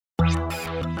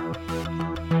In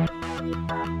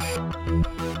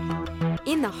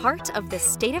the heart of the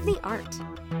state-of-the-art,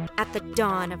 at the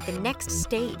dawn of the next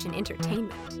stage in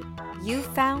entertainment, you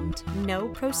found No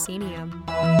Proscenium.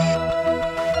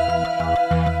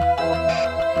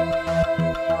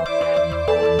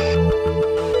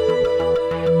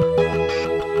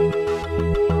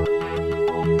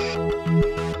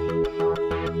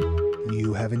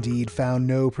 You have indeed found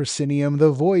No Proscenium,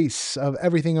 the voice of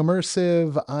everything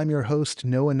immersive. I'm your host,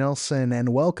 Noah Nelson, and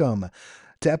welcome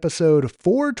to episode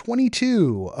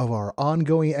 422 of our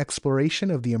ongoing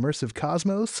exploration of the immersive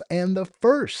cosmos and the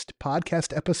first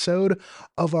podcast episode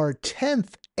of our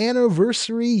 10th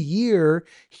anniversary year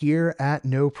here at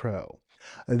NoPro.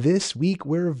 This week,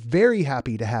 we're very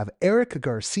happy to have Eric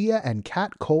Garcia and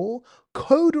Kat Cole,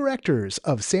 co-directors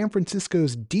of San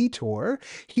Francisco's Detour,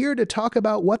 here to talk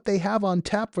about what they have on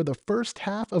tap for the first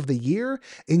half of the year,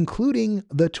 including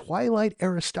The Twilight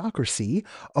Aristocracy,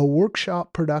 a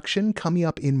workshop production coming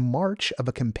up in March of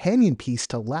a companion piece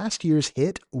to last year's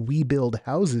hit We Build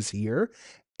Houses Here,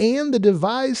 and the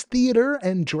Devised Theater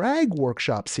and Drag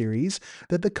workshop series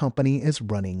that the company is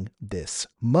running this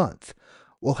month.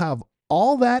 We'll have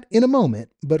all that in a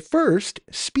moment, but first,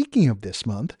 speaking of this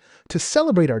month, to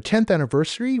celebrate our 10th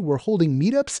anniversary, we're holding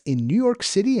meetups in New York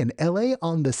City and LA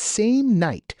on the same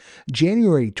night,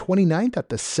 January 29th at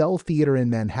the Cell Theater in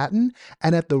Manhattan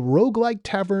and at the Roguelike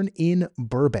Tavern in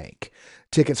Burbank.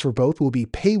 Tickets for both will be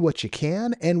pay what you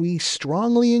can, and we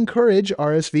strongly encourage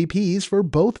RSVPs for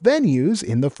both venues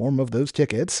in the form of those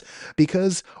tickets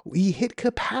because we hit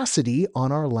capacity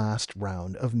on our last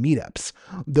round of meetups.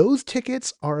 Those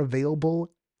tickets are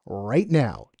available right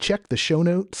now. Check the show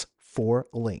notes for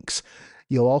links.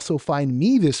 You'll also find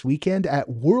me this weekend at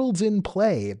Worlds in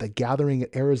Play, the gathering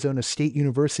at Arizona State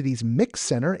University's Mix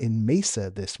Center in Mesa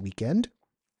this weekend.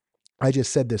 I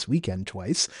just said this weekend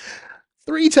twice.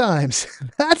 3 times.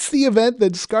 That's the event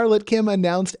that Scarlett Kim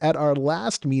announced at our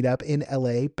last meetup in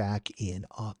LA back in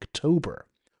October.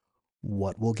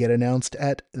 What will get announced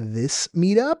at this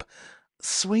meetup?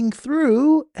 Swing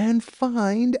through and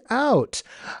find out.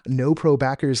 NoPro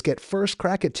backers get first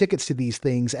crack at tickets to these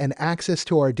things and access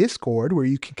to our Discord where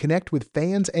you can connect with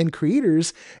fans and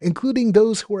creators, including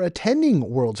those who are attending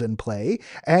Worlds in Play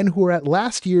and who are at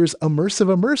last year's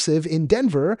Immersive in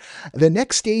Denver, the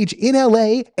next stage in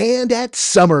LA, and at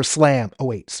SummerSlam. Oh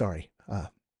wait, sorry.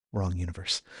 Wrong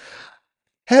universe.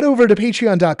 Head over to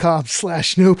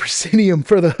patreon.com/NoProscenium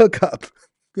for the hookup.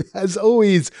 As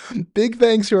always, big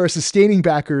thanks to our sustaining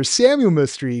backers, Samuel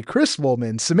Mistry, Chris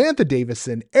Woolman, Samantha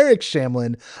Davison, Eric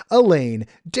Shamlin, Elaine,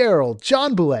 Daryl,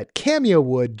 John Boulette, Cameo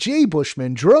Wood, Jay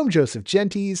Bushman, Jerome Joseph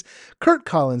Genties, Kurt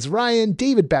Collins, Ryan,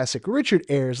 David Bassick, Richard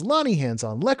Ayers, Lonnie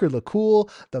Hands-On, Lecker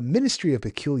LaCool, the Ministry of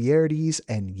Peculiarities,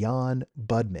 and Jan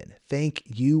Budman. Thank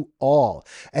you all.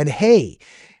 And hey,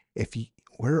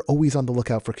 we're always on the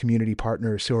lookout for community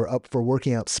partners who are up for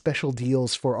working out special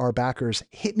deals for our backers.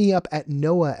 Hit me up at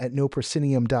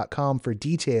noah@noproscenium.com for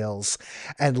details,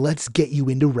 and let's get you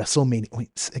into WrestleMania.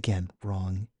 Wait, again,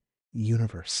 wrong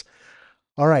universe.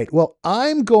 All right, well,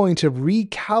 I'm going to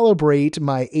recalibrate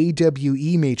my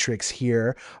AWE matrix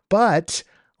here, but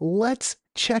let's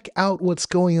check out what's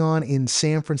going on in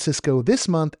San Francisco this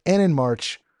month and in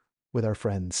March with our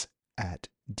friends at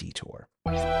Detour.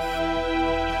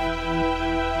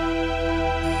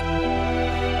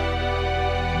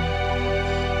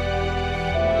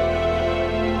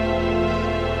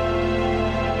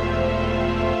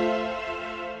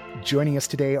 Joining us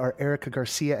today are Erica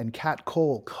Garcia and Kat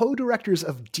Cole, co-directors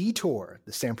of Detour,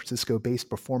 the San Francisco-based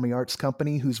performing arts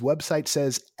company whose website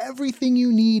says everything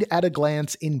you need at a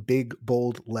glance in big,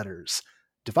 bold letters.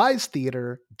 Devised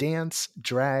theater, dance,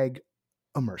 drag,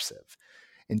 immersive.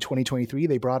 In 2023,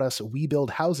 they brought us We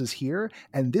Build Houses Here,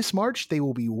 and this March they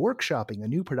will be workshopping a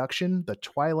new production, The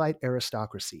Twilight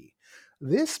Aristocracy.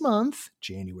 This month,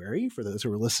 January, for those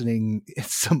who are listening at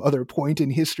some other point in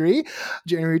history,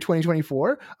 January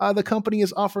 2024, the company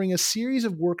is offering a series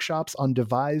of workshops on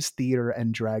devised theater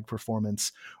and drag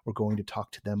performance. We're going to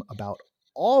talk to them about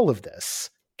all of this.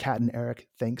 Kat and Eric,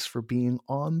 thanks for being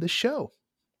on the show.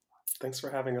 Thanks for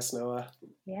having us, Noah.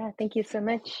 Yeah, thank you so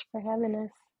much for having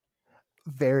us.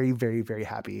 Very, very, very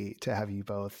happy to have you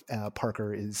both.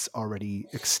 Parker is already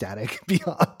ecstatic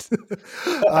beyond.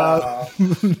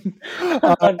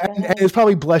 And is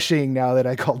probably blushing now that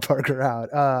I called Parker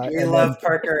out. We love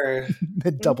Parker.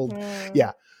 Doubled. Mm-hmm.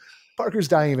 Yeah. Parker's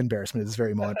dying of embarrassment at this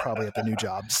very moment, probably at their new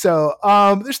job. So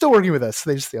they're still working with us.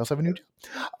 They also have a new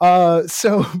job.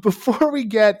 So before we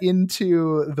get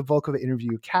into the bulk of the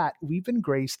interview, Kat, we've been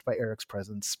graced by Eric's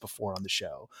presence before on the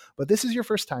show, but this is your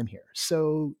first time here.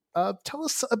 So tell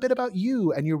us a bit about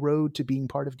you and your road to being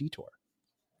part of Detour.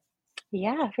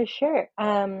 Yeah, for sure.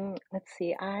 Let's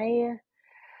see.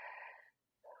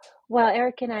 Well,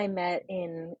 Eric and I met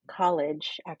in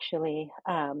college, actually.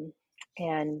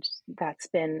 And that's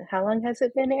been, how long has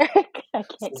it been, Eric? I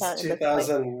can't Since count at this point.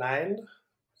 2009,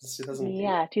 since 2008.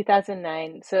 Yeah,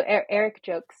 2009. So Eric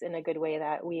jokes in a good way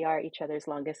that we are each other's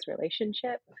longest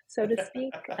relationship, so to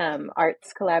speak.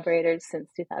 Arts collaborators since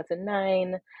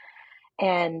 2009.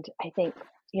 And I think,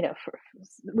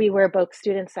 we were both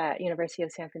students at University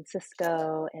of San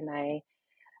Francisco, and I,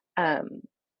 um,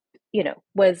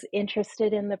 was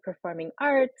interested in the performing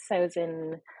arts. I was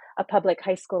in a public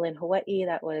high school in Hawaii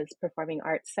that was performing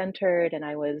arts centered, and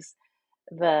I was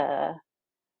the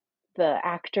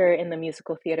actor in the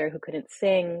musical theater who couldn't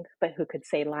sing but who could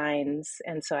say lines,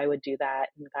 and so I would do that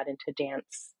and got into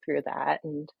dance through that,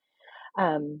 and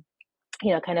um,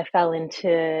 kind of fell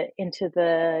into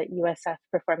the USF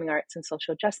Performing Arts and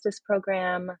Social Justice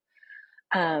program,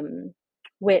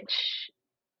 which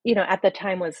at the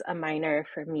time was a minor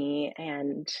for me,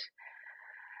 and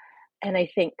I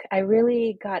think I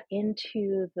really got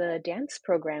into the dance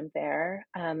program there.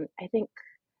 I think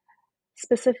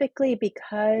specifically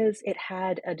because it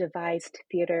had a devised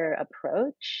theater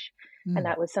approach, and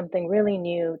that was something really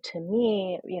new to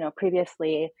me.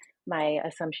 Previously, my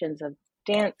assumptions of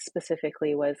dance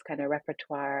specifically was kind of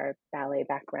repertoire, ballet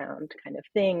background kind of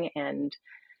thing,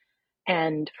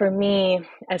 and for me,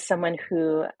 as someone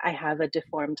who I have a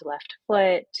deformed left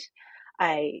foot,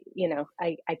 I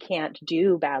can't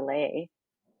do ballet,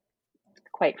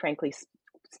 quite frankly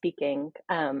speaking.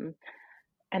 And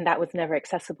that was never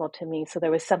accessible to me. So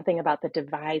there was something about the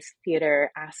devised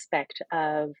theater aspect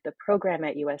of the program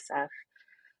at USF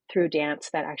through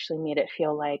dance that actually made it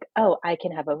feel like, oh, I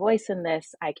can have a voice in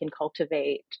this. I can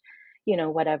cultivate,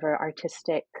 whatever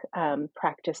artistic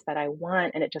practice that I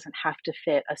want, and it doesn't have to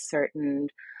fit a certain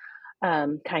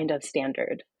kind of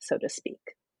standard, so to speak.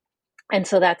 And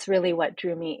so that's really what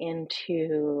drew me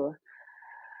into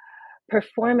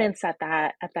performance at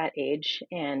that age,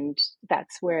 and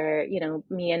that's where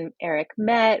me and Eric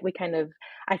met.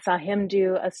 I saw him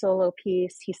do a solo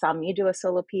piece, he saw me do a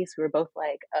solo piece. We were both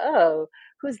like, oh,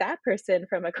 who's that person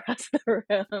from across the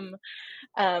room?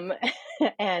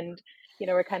 And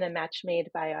we're kind of match made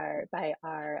by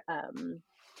our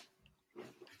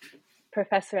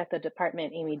professor at the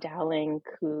department, Amy Dowling,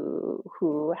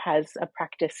 who has a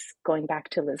practice going back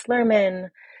to Liz Lerman,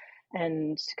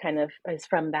 and kind of is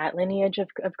from that lineage of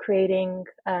creating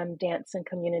dance and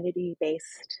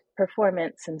community-based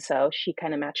performance. And so she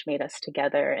kind of match made us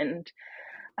together, and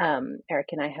Eric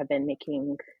and I have been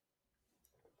making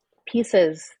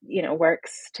pieces,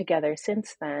 works together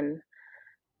since then.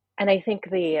 And I think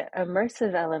the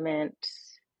immersive element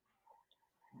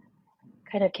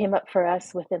kind of came up for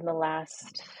us within the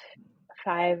last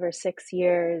 5 or 6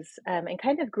 years, and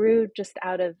kind of grew just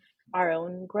out of our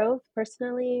own growth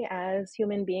personally as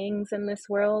human beings in this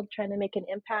world, trying to make an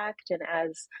impact, and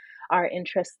as our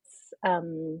interests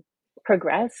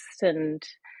progressed, and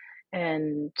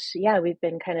yeah, we've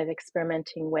been kind of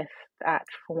experimenting with that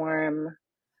form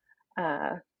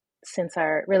since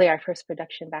our first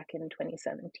production back in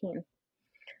 2017.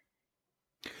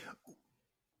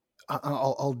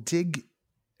 I'll dig.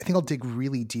 I think I'll dig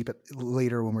really deep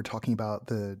later when we're talking about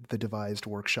the devised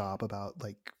workshop, about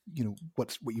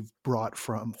what you've brought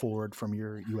forward from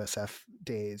your USF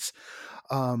days.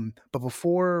 But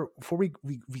before we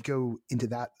go into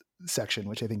that section,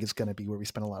 which I think is going to be where we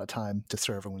spend a lot of time, to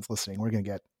serve everyone's listening, we're going to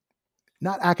get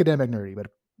not academic nerdy, but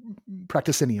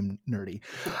practicinium nerdy.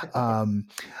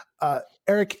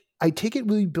 Eric, I take it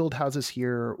We Build Houses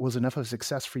Here was enough of a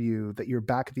success for you that you're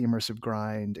back at the immersive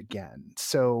grind again.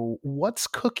 So what's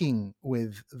cooking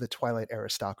with the Twilight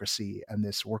Aristocracy and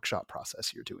this workshop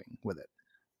process you're doing with it?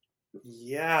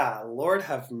 Yeah, Lord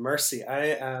have mercy.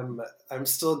 I'm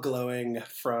still glowing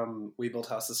from We Build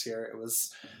Houses Here. It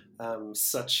was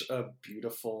such a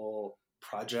beautiful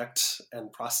project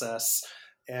and process.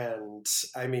 And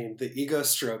I mean, the ego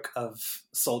stroke of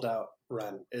sold out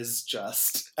run is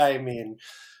just,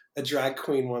 a drag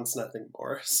queen wants nothing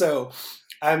more. So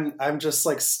I'm just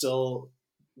still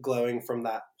glowing from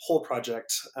that whole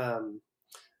project.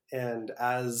 And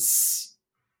as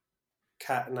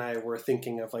Kat and I were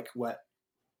thinking of what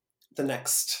the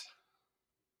next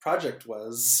project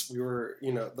was, we were,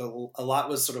 a lot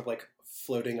was sort of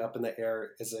floating up in the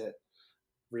air. Is it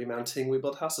remounting We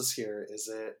Build Houses Here? Is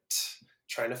it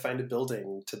trying to find a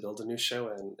building to build a new show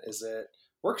in? Is it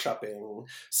workshopping?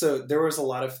 So there was a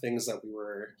lot of things that we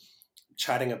were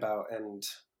chatting about, and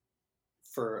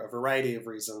for a variety of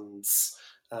reasons,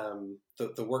 the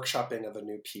workshopping of a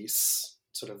new piece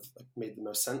sort of made the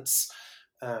most sense.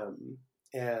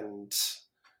 And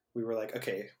we were like,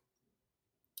 okay,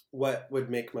 what would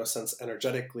make most sense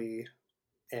energetically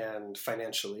and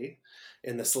financially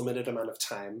in this limited amount of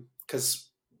time? Because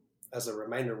as a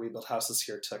reminder, We Build Houses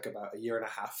Here took about 1.5 years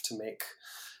to make.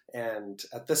 And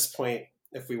at this point,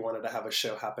 if we wanted to have a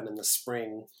show happen in the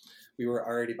spring, we were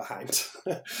already behind.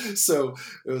 So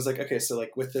it was like, okay, so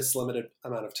like with this limited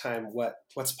amount of time,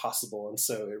 what's possible? And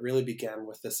so it really began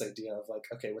with this idea of like,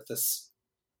 okay, with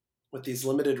these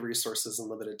limited resources and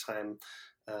limited time,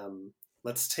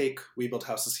 let's take We Build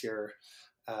Houses Here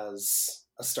as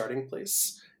a starting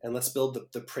place, and let's build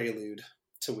the prelude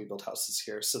to We Build Houses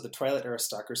Here. So the Twilight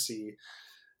Aristocracy,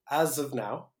 as of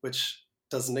now, which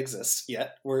doesn't exist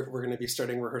yet, we're going to be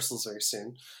starting rehearsals very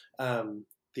soon.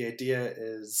 The idea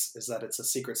is that it's a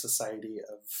secret society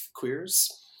of queers,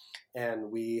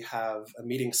 and we have a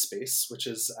meeting space, which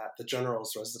is at the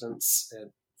General's residence at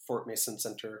Fort Mason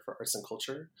Center for Arts and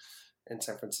Culture in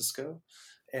San Francisco.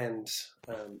 And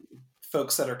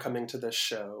folks that are coming to this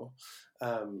show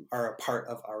are a part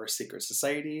of our secret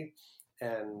society,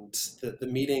 and the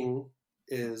meeting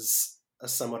is a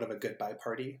somewhat of a goodbye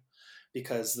party,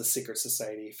 because the secret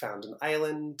society found an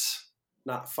island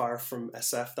not far from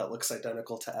SF that looks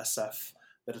identical to SF,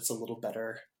 but it's a little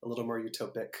better, a little more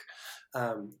utopic.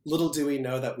 Little do we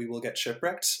know that we will get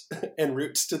shipwrecked en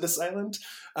route to this island.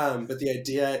 But the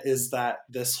idea is that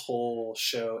this whole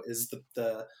show is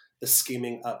the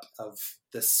scheming up of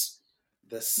this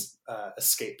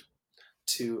escape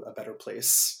to a better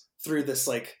place through this,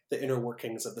 like, the inner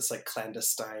workings of this like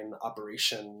clandestine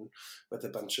operation with a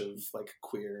bunch of like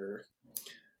queer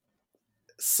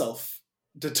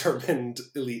self-determined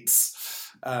elites.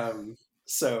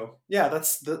 So yeah,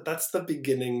 that's the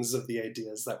beginnings of the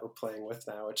ideas that we're playing with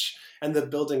now. And the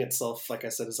building itself, like I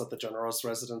said, is at the General's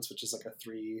residence, which is like a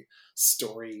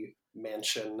 3-story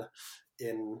mansion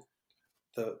in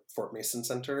the Fort Mason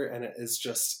Center, and it is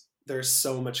just, there's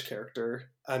so much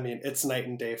character. I mean, it's night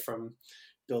and day from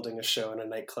building a show in a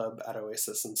nightclub at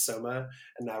Oasis in Soma,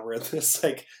 and now we're in this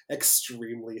like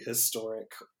extremely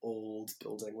historic old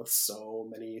building with so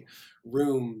many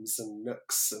rooms and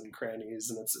nooks and crannies,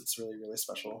 and it's really, really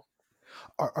special.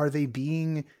 Are they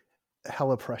being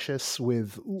hella precious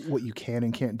with what you can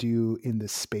and can't do in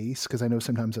this space? Because I know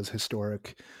sometimes as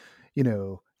historic, you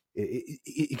know,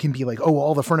 it can be like, oh,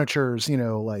 all the furniture's,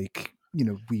 like,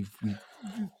 we've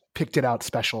picked it out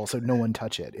special, so no one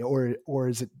touch it, or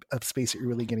is it a space that you're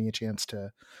really getting a chance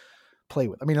to play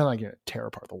with? I mean, I'm not going to tear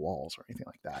apart the walls or anything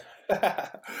like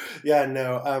that. Yeah,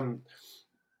 no.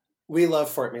 We love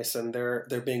Fort Mason.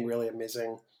 They're being really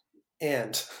amazing,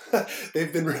 and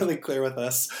they've been really clear with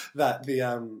us that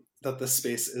the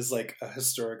space is like a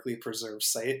historically preserved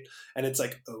site, and it's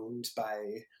like owned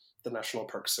by the National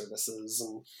Park Services,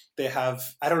 and they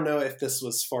have, I don't know if this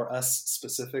was for us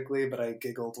specifically, but I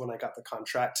giggled when I got the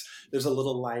contract. There's a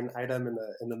little line item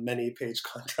in the many-page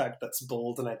contract that's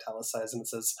bold and italicized, and it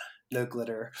says "no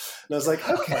glitter." And I was like,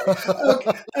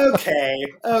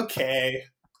 okay,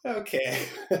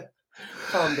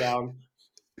 calm down.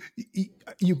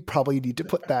 You probably need to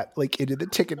put that like into the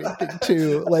ticketing thing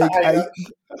too. Like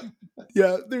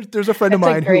there's a friend of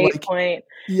mine who like, point.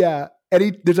 Yeah.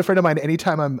 There's a friend of mine,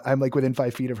 anytime I'm like within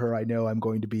 5 feet of her, I know I'm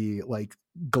going to be like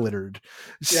glittered.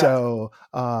 So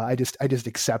I just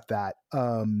accept that.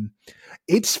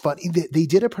 It's funny that they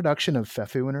did a production of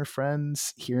Fefu and Her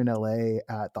Friends here in LA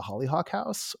at the Hollyhock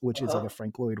House, which is like a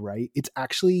Frank Lloyd Wright. It's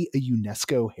actually a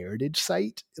UNESCO heritage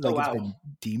site. Like It's been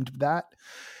deemed that.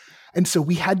 And so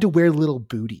we had to wear little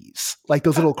booties, like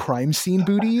those little crime scene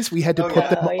booties. We had to put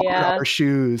them on our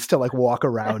shoes to like walk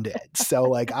around it. So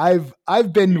like I've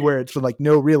been where it's been like,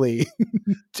 no, really,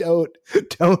 don't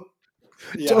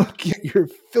get your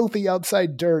filthy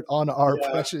outside dirt on our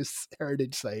precious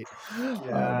heritage site.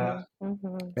 Yeah.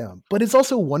 But it's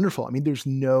also wonderful. I mean, there's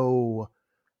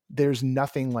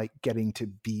nothing like getting to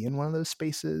be in one of those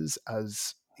spaces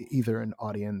as either an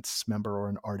audience member or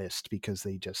an artist, because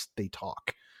they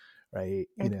talk. Right.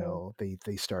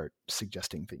 They start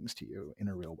suggesting things to you in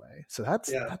a real way. So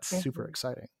that's super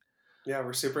exciting. Yeah.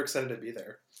 We're super excited to be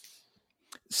there.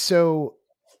 So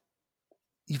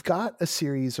you've got a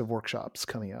series of workshops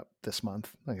coming up this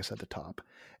month, like I said at the top,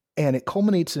 and it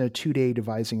culminates in a 2-day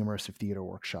devising immersive theater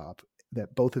workshop.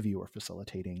 that both of you are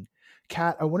facilitating.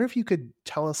 Kat, I wonder if you could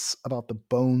tell us about the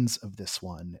bones of this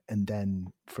one, and then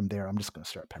from there, I'm just going to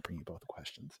start peppering you both with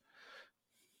questions.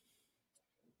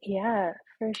 Yeah,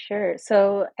 for sure.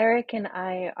 So Eric and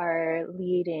I are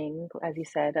leading, as you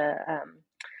said,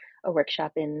 a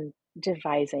workshop in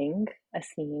devising a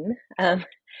scene, and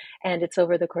it's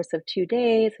over the course of 2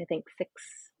 days. I think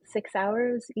six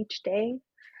hours each day.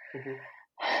 Mhm.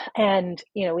 And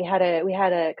we had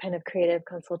a kind of creative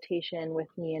consultation with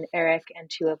me and Eric and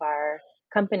two of our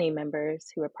company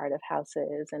members who are part of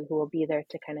houses and who will be there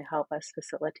to kind of help us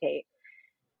facilitate.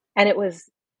 And it was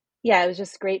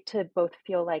just great to both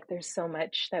feel like there's so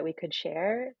much that we could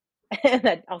share and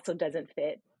that also doesn't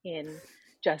fit in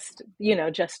just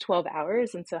 12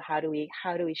 hours. And so how do we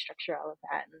structure all of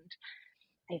that? And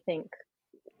I think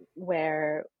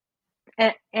where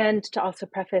and to also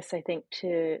preface, I think,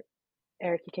 to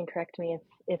Eric, you can correct me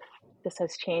if this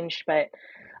has changed, but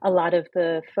a lot of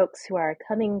the folks who are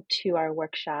coming to our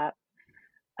workshop,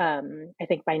 I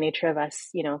think by nature of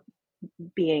us,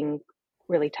 being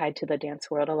really tied to the dance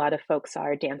world, a lot of folks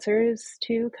are dancers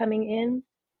too coming in.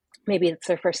 Maybe it's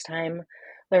their first time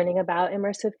learning about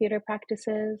immersive theater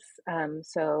practices.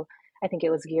 So I think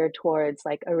it was geared towards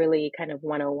like a really kind of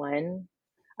 101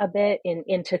 a bit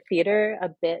into theater a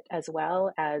bit as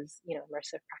well as,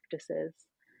 immersive practices.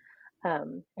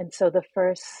 And so the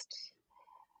first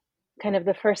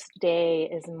day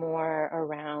is more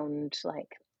around like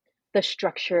the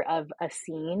structure of a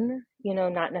scene,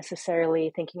 not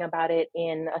necessarily thinking about it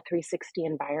in a 360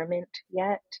 environment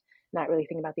yet, not really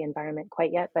thinking about the environment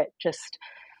quite yet, but just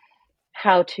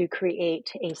how to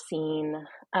create a scene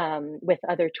with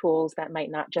other tools that might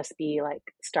not just be like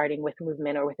starting with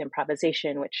movement or with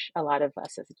improvisation, which a lot of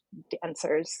us as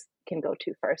dancers can go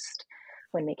to first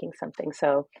when making something.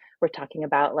 So we're talking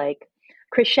about like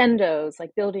crescendos,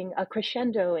 like building a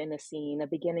crescendo in a scene, a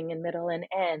beginning and middle and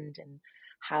end, and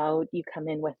how you come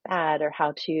in with that, or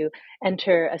how to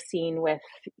enter a scene with,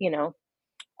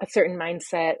 a certain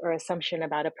mindset or assumption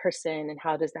about a person, and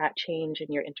how does that change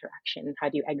in your interaction? How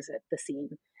do you exit the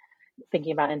scene?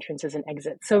 Thinking about entrances and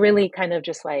exits. So really kind of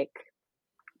just like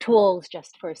tools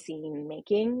just for scene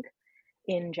making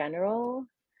in general.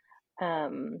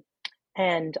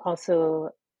 And also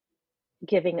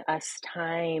giving us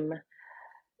time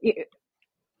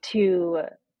to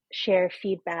share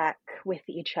feedback with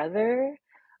each other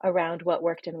around what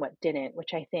worked and what didn't,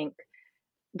 which I think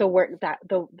the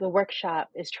workshop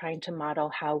is trying to model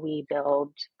how we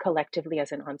build collectively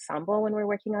as an ensemble when we're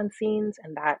working on scenes.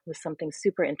 And that was something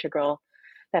super integral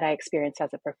that I experienced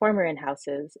as a performer in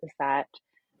houses, is that,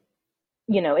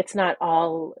 it's not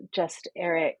all just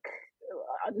Eric,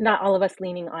 not all of us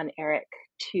leaning on Eric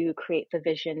to create the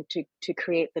vision, to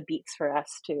create the beats for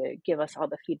us, to give us all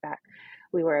the feedback.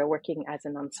 We were working as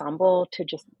an ensemble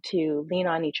to lean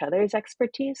on each other's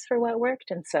expertise for what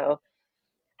worked. And so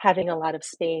having a lot of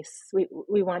space,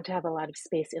 we want to have a lot of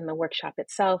space in the workshop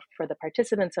itself for the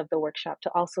participants of the workshop to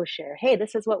also share, hey,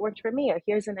 this is what worked for me, or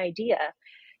here's an idea,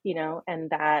 and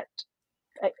that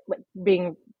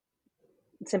being,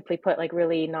 simply put, like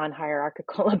really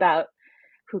non-hierarchical about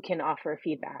who can offer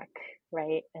feedback,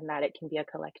 right? And that it can be a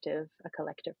collective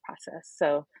process.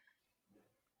 So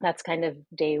that's kind of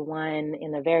day one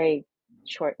in a very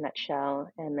short nutshell.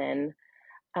 And then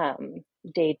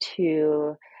day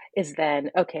two is then,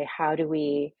 okay, how do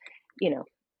we,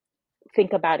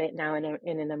 think about it now in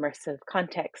an immersive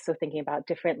context? So thinking about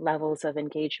different levels of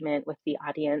engagement with the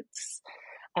audience.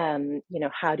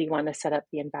 How do you want to set up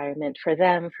the environment for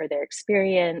them, for their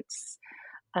experience?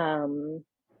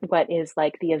 What is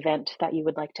like the event that you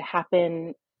would like to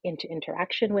happen into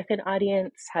interaction with an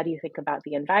audience? How do you think about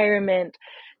the environment?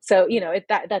 So,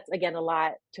 that's again a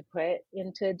lot to put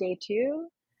into day two.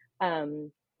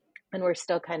 And we're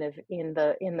still kind of in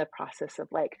the process of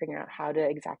like figuring out how to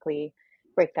exactly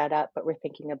break that up. But we're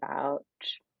thinking about,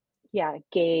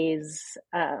 gaze,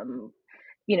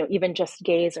 even just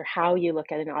gaze, or how you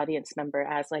look at an audience member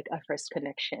as like a first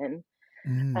connection.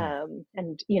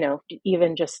 And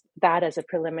even just that as a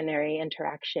preliminary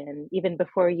interaction, even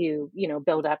before you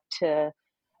build up to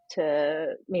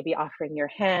maybe offering your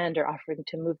hand or offering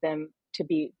to move them to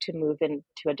move into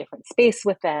a different space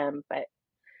with them. But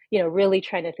really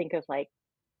trying to think of like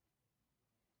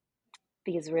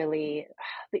these really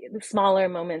the smaller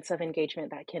moments of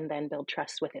engagement that can then build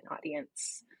trust with an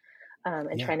audience,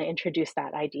 and trying to introduce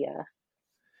that idea.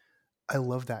 I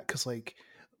love that, because like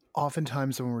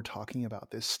oftentimes when we're talking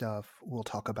about this stuff, we'll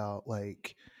talk about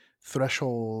like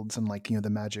thresholds and like, the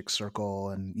magic circle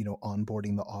and,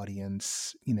 onboarding the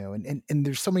audience, and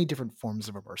there's so many different forms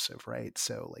of immersive, right?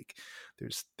 So like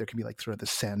there can be like sort of the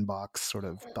sandbox, sort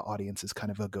of the audience is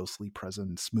kind of a ghostly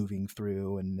presence moving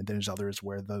through, and there's others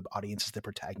where the audience is the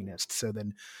protagonist. So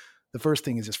then the first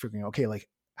thing is just figuring out, okay, like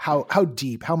how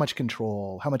deep, how much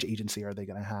control, how much agency are they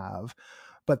going to have?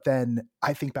 But then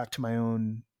I think back to my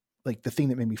own, like the thing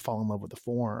that made me fall in love with the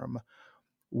form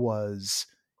was,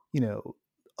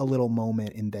 a little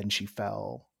moment in Then She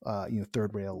Fell,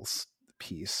 Third Rail's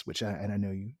piece, which and I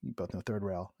know you both know Third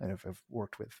Rail, and I've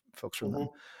worked with folks from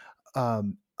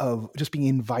them, of just being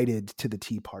invited to the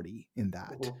tea party in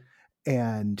that.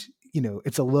 And,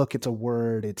 it's a look, it's a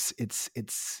word, it's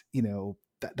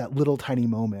that little tiny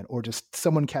moment, or just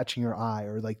someone catching your eye,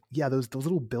 or like, yeah, those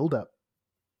little buildup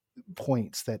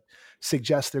points that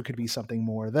suggest there could be something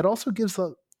more, that also gives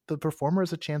the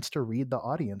performers a chance to read the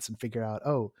audience and figure out,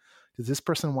 oh, does this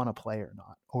person want to play or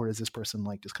not? Or is this person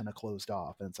like just kind of closed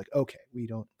off? And it's like, okay,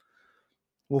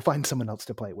 we'll find someone else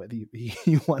to play with.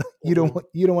 You don't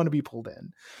want to be pulled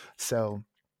in. So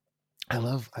I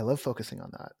love focusing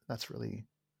on that. That's really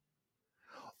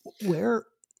where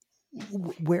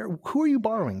who are you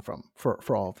borrowing from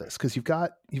for all of this? Because you've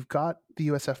got the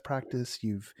USF practice,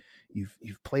 you've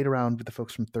played around with the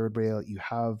folks from Third Rail, you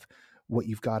have what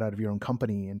you've got out of your own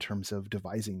company in terms of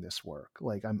devising this work.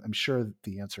 Like I'm sure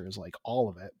the answer is like all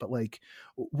of it, but like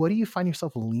what do you find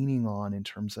yourself leaning on in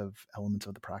terms of elements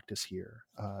of the practice here,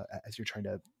 as you're trying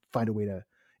to find a way to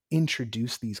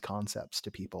introduce these concepts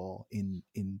to people in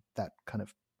that kind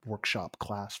of workshop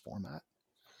class format?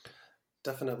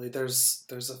 Definitely. There's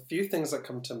a few things that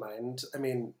come to mind. I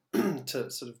mean,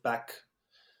 to sort of back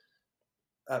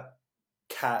up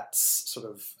Kat's sort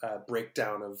of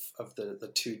breakdown of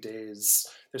the 2 days,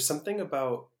 there's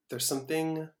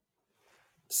something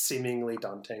seemingly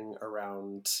daunting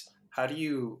around how do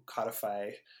you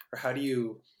codify, or how do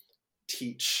you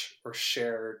teach or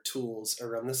share tools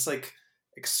around this like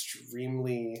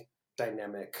extremely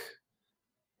dynamic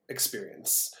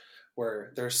experience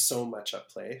where there's so much at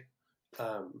play.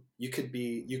 You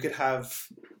could have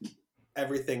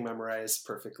everything memorized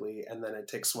perfectly, and then it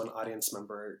takes one audience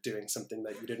member doing something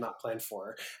that you did not plan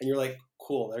for, and you're like,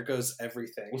 cool, there goes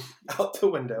everything out the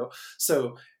window.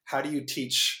 So how do you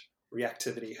teach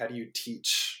reactivity? How do you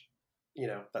teach,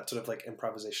 that sort of like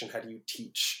improvisation? How do you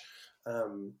teach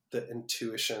the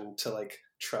intuition to like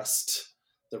trust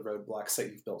the roadblocks that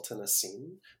you've built in a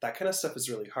scene? That kind of stuff is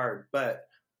really hard, but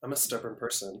I'm a stubborn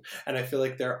person, and I feel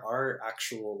like there are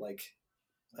actual like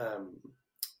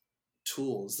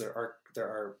tools. There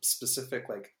are specific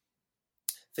like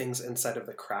things inside of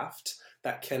the craft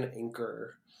that can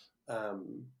anchor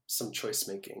some choice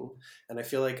making, and I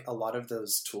feel like a lot of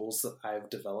those tools that I've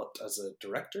developed as a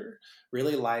director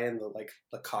really lie in the like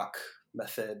Lecoq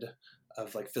method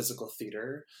of like physical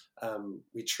theater.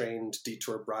 We trained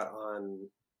Detour brought on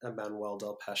Emmanuel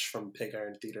Delpeche from Pig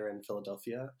Iron Theater in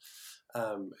Philadelphia,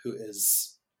 who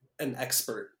is an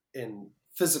expert in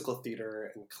physical theater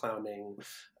and clowning,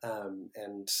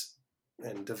 and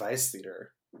device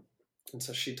theater. And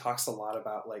so she talks a lot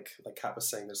about like Kat was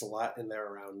saying, there's a lot in there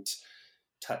around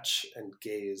touch and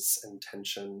gaze and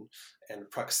tension and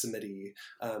proximity,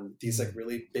 these like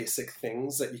really basic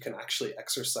things that you can actually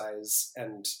exercise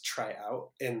and try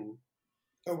out in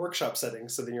a workshop setting.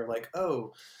 So then you're like,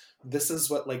 oh, this is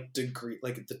what like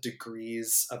the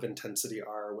degrees of intensity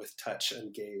are with touch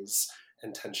and gaze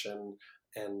and tension,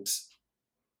 and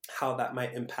how that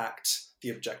might impact the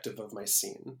objective of my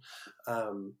scene.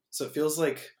 So it feels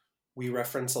like we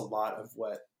reference a lot of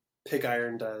what Pig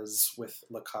Iron does with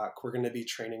Lecoq. We're going to be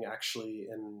training actually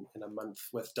in a month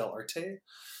with Del Arte,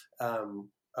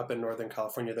 up in Northern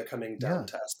California. They're coming down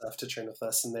to SF to train with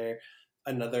us, and they're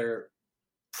another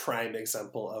prime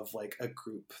example of like a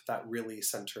group that really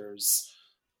centers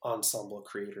ensemble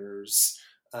creators.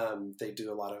 They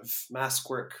do a lot of mask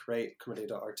work, right? Commedia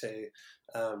dell'arte.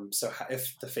 So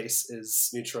if the face is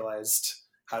neutralized,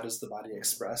 how does the body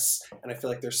express? And I feel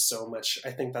like there's so much,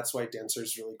 I think that's why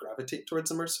dancers really gravitate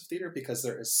towards immersive theater, because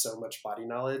there is so much body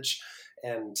knowledge,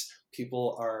 and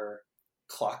people are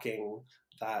clocking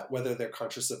that, whether they're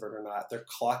conscious of it or not, they're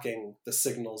clocking the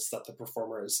signals that the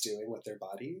performer is doing with their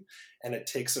body. And it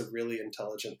takes a really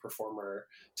intelligent performer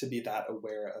to be that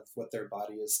aware of what their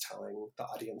body is telling the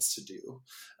audience to do.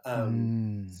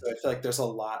 So I feel like there's a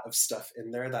lot of stuff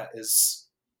in there that is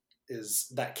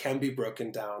that can be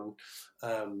broken down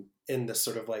in this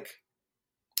sort of like,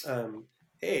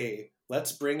 hey,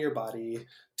 let's bring your body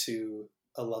to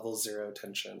a level 0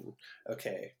 tension.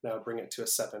 Okay, now bring it to a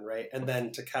 7, right? And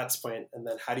then to Kat's point, and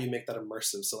then how do you make that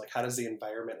immersive? So like, how does the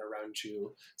environment around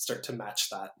you start to match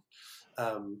that?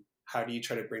 How do you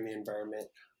try to bring the environment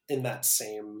in that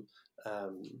same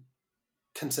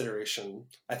consideration?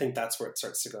 I think that's where it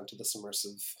starts to go into this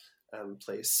immersive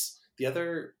place.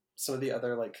 Some of the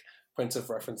other like points of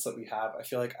reference that we have, I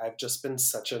feel like I've just been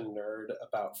such a nerd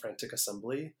about Frantic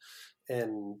Assembly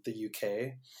in the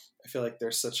UK. I feel like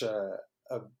there's such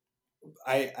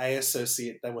I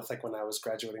associate them with like when I was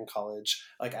graduating college.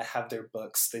 Like I have their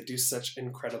books. They do such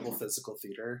incredible physical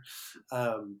theater,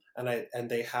 and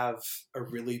they have a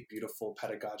really beautiful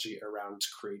pedagogy around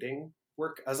creating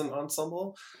work as an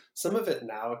ensemble. Some of it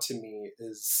now to me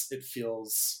it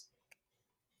feels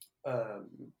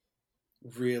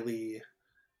really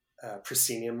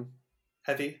proscenium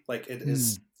heavy. Like it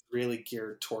is really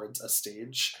geared towards a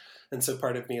stage. And so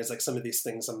part of me is like some of these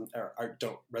things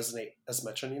don't resonate as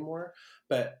much anymore.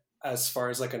 But as far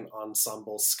as like an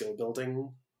ensemble skill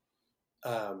building,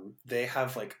 they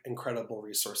have like incredible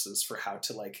resources for how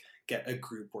to like get a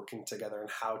group working together and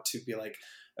how to be like,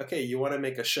 okay, you want to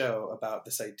make a show about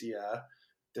this idea.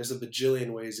 There's a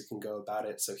bajillion ways you can go about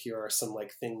it. So here are some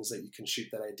like things that you can shoot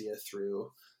that idea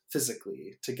through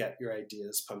physically to get your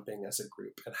ideas pumping as a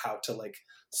group, and how to like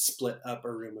split up a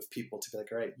room of people to be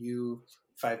like, all right, you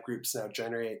 5 groups now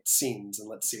generate scenes and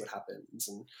let's see what happens.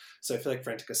 And so I feel like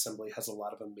Frantic Assembly has a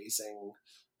lot of amazing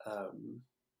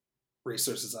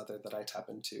resources out there that I tap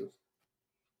into.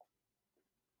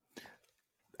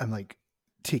 I'm like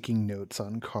taking notes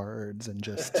on cards and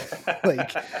just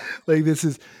like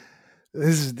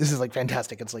this is like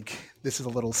fantastic. It's like, this is a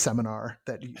little seminar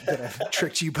that I've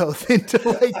tricked you both into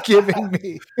like giving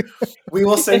me. We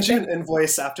will send you an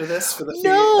invoice after this for the fee.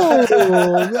 No,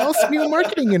 I'll send you a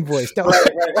marketing invoice. No,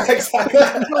 right, exactly.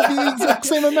 It'll be the exact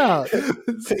same amount.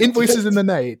 Invoices in the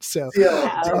night. So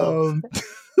yeah,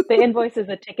 the invoice is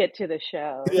a ticket to the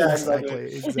show. Yeah,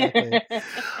 exactly.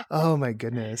 Oh my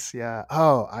goodness. Yeah.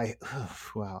 Oh,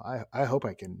 wow. I hope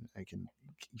I can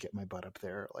get my butt up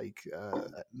there. Like,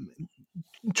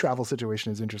 travel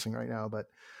situation is interesting right now, but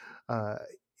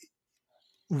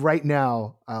right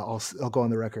now, I'll go on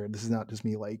the record. This is not just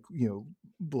me like,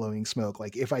 blowing smoke.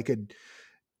 Like if I could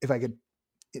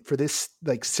for this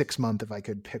like 6 month, if I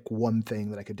could pick one thing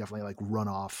that I could definitely like run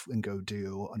off and go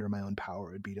do under my own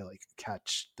power, it'd be to like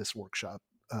catch this workshop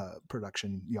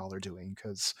production y'all are doing.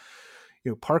 Cause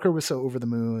Parker was so over the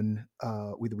moon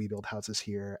with the We Build Houses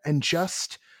here, and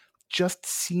just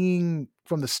seeing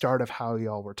from the start of how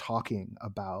y'all were talking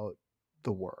about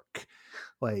the work,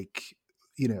 like,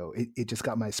 it just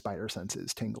got my spider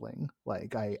senses tingling.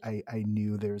 Like I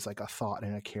knew there's like a thought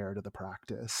and a care to the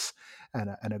practice and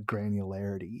a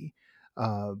granularity,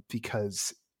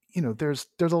 because there's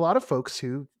a lot of folks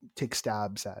who take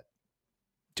stabs at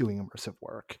doing immersive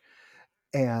work,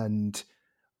 and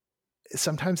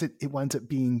sometimes it winds up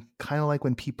being kind of like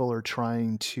when people are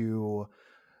trying to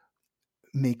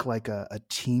make like a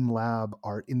team lab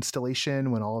art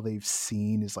installation when all they've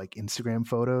seen is like Instagram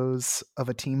photos of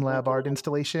a team lab art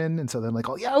installation. And so they're like,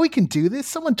 oh yeah, we can do this.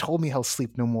 Someone told me how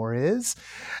Sleep No More is.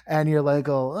 And you're like,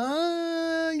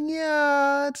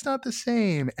 yeah, it's not the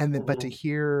same. And then, but to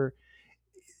hear,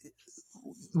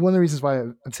 one of the reasons why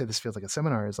I'd say this feels like a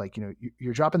seminar is like,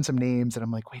 you're dropping some names and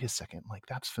I'm like, wait a second, like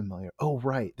that's familiar. Oh,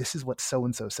 right. This is what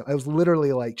so-and-so. So I was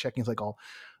literally like checking, it's like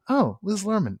Liz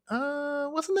Lerman.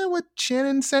 Wasn't that what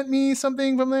Shannon sent me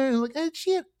something from there? And like, is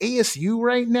she at ASU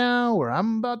right now, or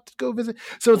I'm about to go visit?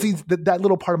 So it's that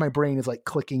little part of my brain is like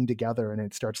clicking together, and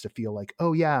it starts to feel like,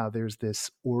 oh yeah, there's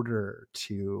this order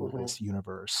to this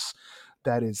universe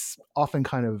that is often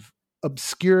kind of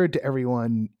obscured to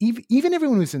everyone, even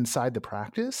everyone who's inside the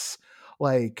practice,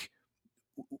 like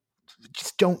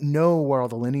just don't know where all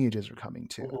the lineages are coming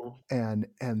to, and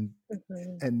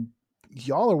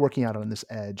y'all are working out on this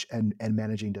edge and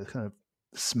managing to kind of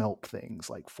smelt things,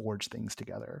 like forge things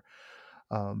together.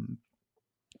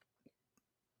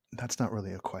 That's not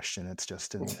really a question. It's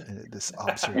just this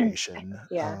observation.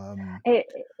 Yeah. It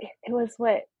was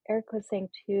what Eric was saying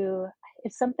too.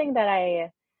 It's something that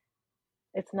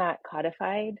it's not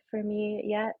codified for me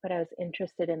yet, but I was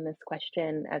interested in this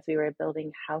question as we were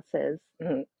building houses.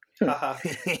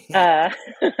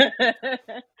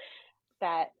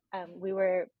 That we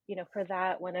were, for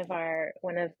that, one of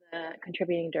the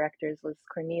contributing directors was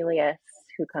Cornelius,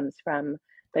 who comes from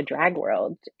the drag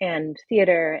world and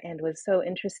theater, and was so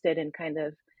interested in kind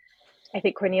of, I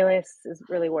think Cornelius is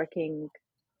really working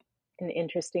in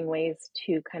interesting ways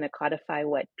to kind of codify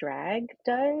what drag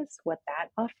does, what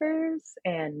that offers.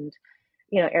 And,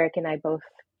 Eric and I both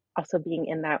also being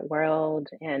in that world,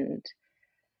 and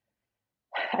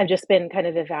I've just been kind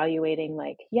of evaluating,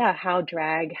 like, yeah, how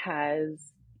drag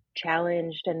has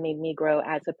challenged and made me grow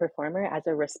as a performer, as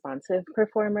a responsive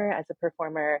performer, as a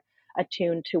performer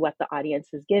attuned to what the audience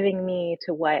is giving me,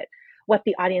 to what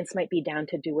the audience might be down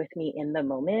to do with me in the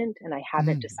moment. And I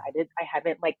haven't Mm. decided, I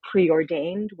haven't like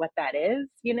preordained what that is,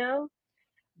 you know?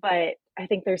 But I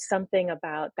think there's something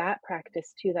about that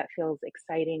practice too that feels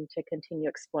exciting to continue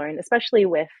exploring, especially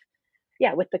with,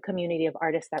 yeah, with the community of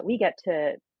artists that we get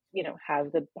to, you know,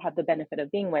 have the benefit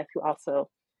of being with, who also,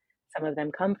 some of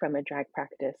them come from a drag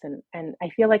practice. And I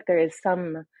feel like there is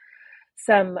some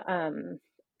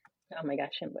oh my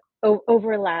gosh,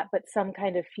 overlap, but some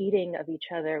kind of feeding of each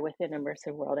other within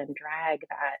immersive world and drag,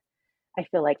 that I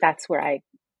feel like that's where I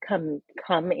come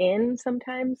in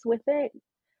sometimes with it.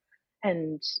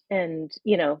 And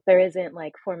you know, there isn't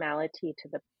like formality to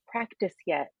the practice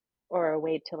yet, or a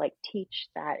way to like teach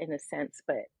that in a sense,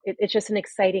 but it's just an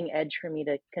exciting edge for me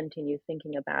to continue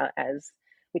thinking about as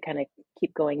we kind of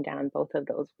keep going down both of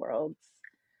those worlds.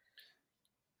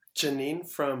 Janine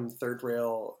from Third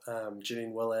Rail,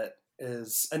 Janine Willett,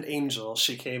 is an angel.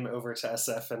 She came over to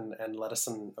SF and led us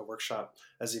in a workshop,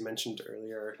 as you mentioned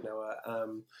earlier, Noah.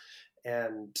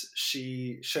 And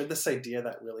she shared this idea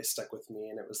that really stuck with me,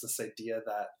 and it was this idea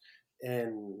that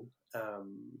in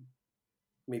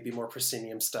maybe more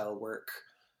proscenium style work,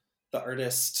 the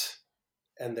artist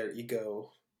and their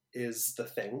ego is the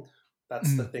thing.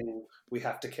 That's the thing we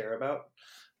have to care about.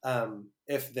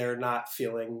 If they're not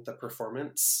feeling the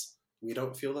performance, we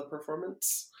don't feel the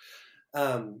performance.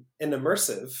 In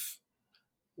immersive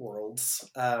worlds,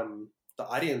 the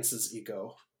audience's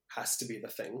ego has to be the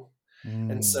thing.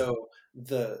 And so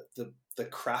the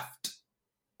craft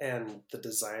and the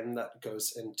design that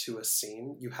goes into a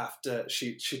scene, you have to,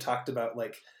 she talked about,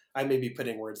 like, I may be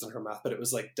putting words in her mouth, but it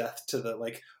was like death to the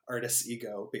like artist's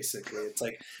ego, basically. It's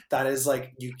like, that is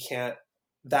like,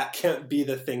 that can't be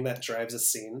the thing that drives a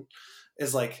scene.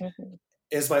 Is like, Mm-hmm.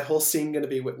 is my whole scene going to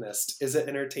be witnessed? Is it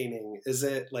entertaining? Is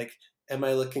it like, am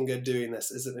I looking good doing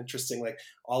this? Is it interesting? Like,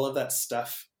 all of that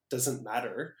stuff doesn't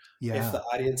matter if the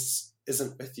audience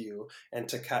isn't with you. And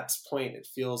to Kat's point, it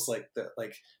feels like that,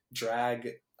 like,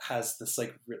 drag has this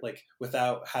like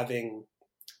without having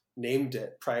named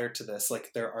it prior to this,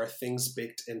 like, there are things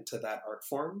baked into that art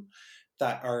form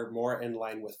that are more in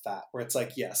line with that, where it's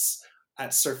like, yes,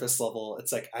 at surface level,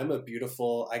 it's like, I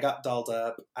got dolled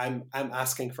up, I'm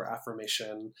asking for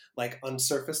affirmation. Like, on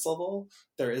surface level,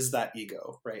 there is that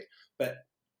ego, right? But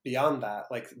beyond that,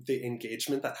 like, the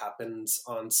engagement that happens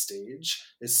on stage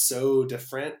is so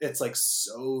different. It's like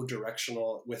so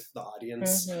directional with the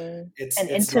audience. Mm-hmm. And It's not,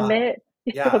 intimate,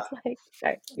 it yeah, feels like.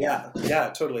 Sorry. Yeah. yeah,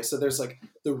 totally. So there's like,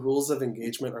 the rules of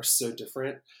engagement are so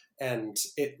different, and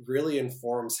it really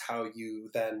informs how you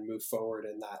then move forward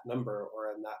in that number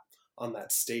or in that, on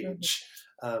that Mm-hmm. stage.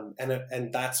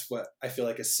 And that's what I feel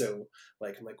like is so,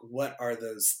 like, I'm like, what are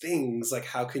those things? Like,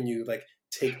 how can you like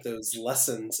take those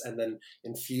lessons and then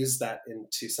infuse that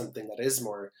into something that is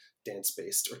more dance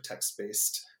based or text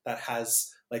based, that has,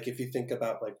 like, if you think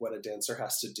about like what a dancer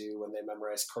has to do when they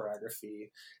memorize choreography,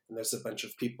 and there's a bunch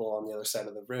of people on the other side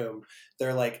of the room,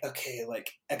 they're like, okay,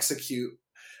 like, execute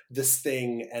this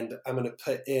thing, and I'm going to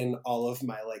put in all of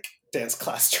my like dance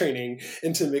class training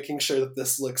into making sure that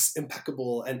this looks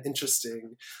impeccable and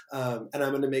interesting, and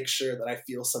I'm going to make sure that I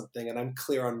feel something and I'm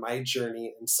clear on my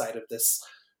journey inside of these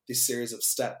series of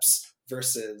steps,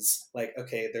 versus like,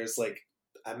 okay, there's like,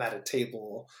 I'm at a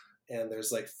table and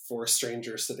there's like 4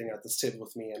 strangers sitting at this table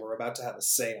with me and we're about to have a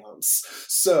seance.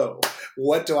 So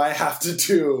what do I have to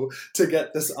do to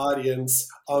get this audience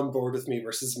on board with me,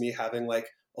 versus me having like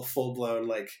a full-blown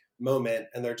like moment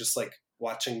and they're just like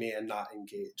watching me and not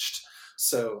engaged.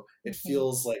 So it Mm-hmm.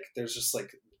 feels like there's just like,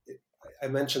 I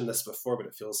mentioned this before, but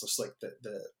it feels just like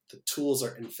the tools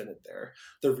are infinite there.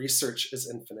 The research is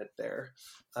infinite there.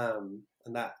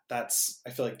 And that's,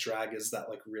 I feel like drag is that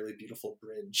like really beautiful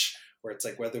bridge where it's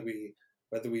like, whether we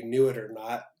knew it or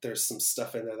not, there's some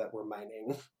stuff in there that we're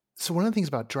mining. So one of the things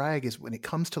about drag is when it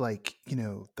comes to like, you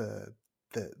know, the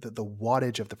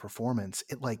wattage of the performance,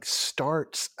 it like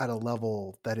starts at a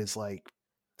level that is like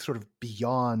sort of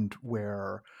beyond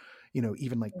where, you know,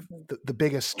 even like Mm-hmm. the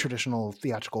biggest traditional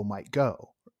theatrical might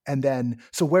go. And then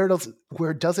so where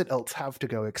does it else have to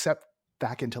go except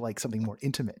back into like something more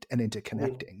intimate and into Mm-hmm.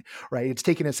 connecting, right? It's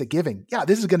taken as a giving. Yeah,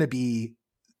 this is going to be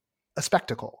a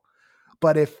spectacle.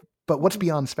 But what's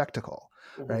beyond spectacle,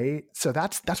 Mm-hmm. right? So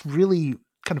that's really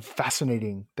kind of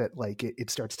fascinating that like it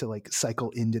starts to like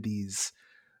cycle into these,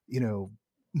 you know,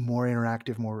 more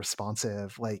interactive, more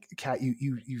responsive. Like Kat,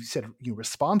 you said you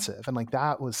responsive, and like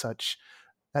that was such,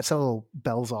 that set little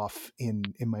bells off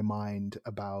in my mind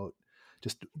about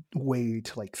just way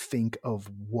to like think of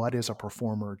what is a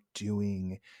performer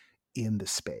doing in the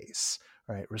space,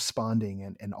 right? Responding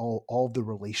and all the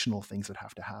relational things that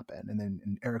have to happen. And then,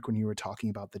 and Eric, when you were talking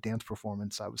about the dance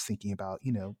performance, I was thinking about,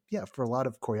 yeah, for a lot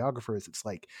of choreographers, it's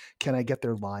like, can I get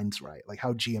their lines right? Like,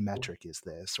 how geometric is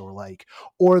this?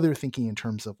 Or they're thinking in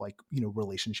terms of like,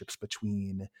 relationships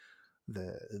between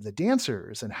the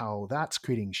dancers and how that's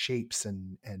creating shapes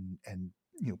and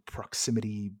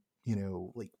proximity,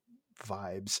 like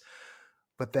vibes,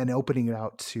 but then opening it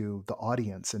out to the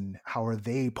audience and how are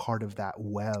they part of that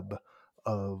web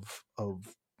of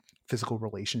physical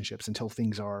relationships until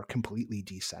things are completely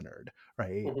decentered,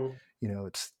 right? Mhm.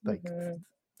 It's like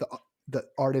the the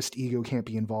artist ego can't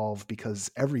be involved because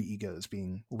every ego is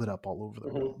being lit up all over the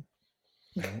Mhm. room,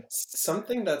 right?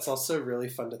 Something that's also really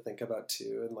fun to think about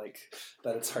too, and like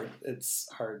that it's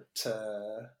hard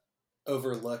to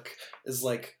overlook, is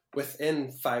like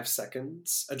within 5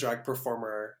 seconds a drag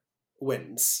performer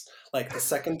wins. Like the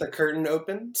second the curtain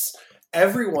opens,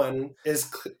 everyone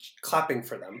is clapping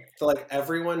for them. So like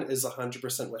everyone is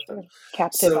 100% with them. True.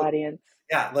 Captive So audience.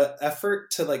 yeah, the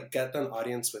effort to like get an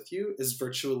audience with you is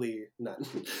virtually none.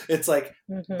 It's like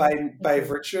by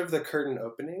virtue of the curtain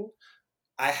opening,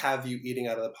 I have you eating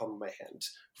out of the palm of my hand.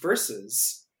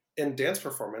 Versus in dance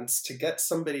performance, to get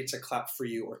somebody to clap for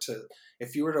you, or to,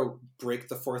 if you were to break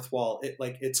the fourth wall,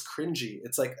 it's cringy.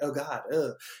 It's like, oh God,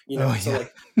 ugh. Oh So yeah.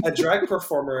 like a drag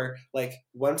performer, like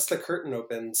once the curtain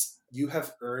opens, you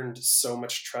have earned so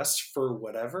much trust for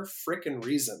whatever freaking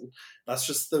reason. That's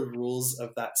just the rules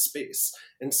of that space.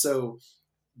 And so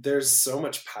there's so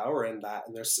much power in that.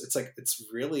 And it's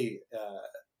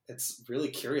really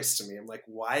curious to me. I'm like,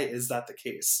 why is that the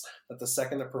case? That the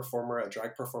second a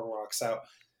drag performer walks out,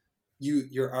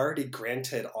 you're already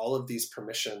granted all of these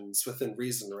permissions within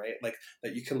reason, right? Like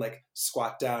that you can like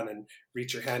squat down and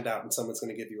reach your hand out and someone's going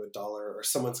to give you $1, or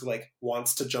someone's like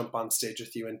wants to jump on stage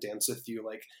with you and dance with you.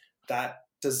 Like that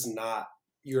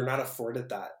you're not afforded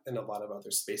that in a lot of other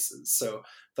spaces. So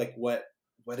like what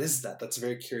is that? That's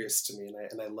very curious to me.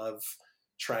 And I love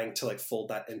trying to like fold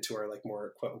that into our like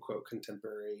more quote unquote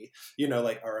contemporary,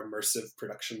 like our immersive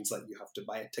productions that you have to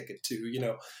buy a ticket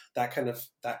to, that kind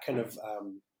of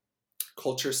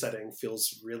culture setting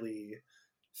feels really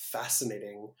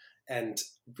fascinating and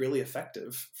really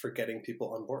effective for getting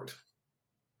people on board.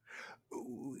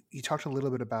 You talked a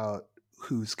little bit about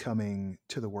who's coming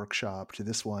to the workshop, to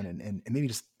this one, and maybe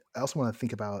just, I also want to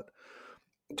think about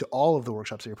to all of the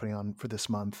workshops that you're putting on for this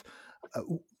month,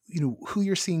 who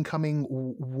you're seeing coming,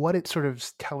 what it's sort of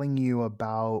telling you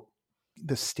about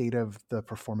the state of the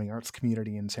performing arts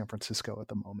community in San Francisco at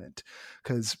the moment.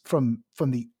 Because from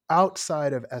the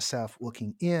outside of SF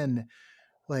looking in,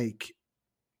 like,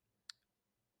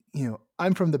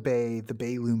 I'm from the Bay. The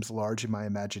Bay looms large in my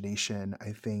imagination.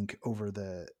 I think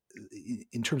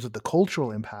in terms of the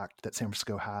cultural impact that San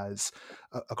Francisco has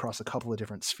across a couple of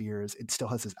different spheres, it still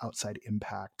has this outside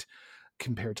impact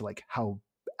compared to like how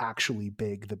actually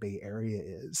big the Bay Area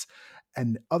is.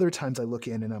 And other times I look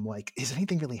in and I'm like, is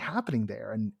anything really happening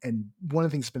there? And one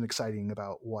of the things that's been exciting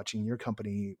about watching your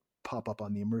company pop up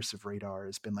on the immersive radar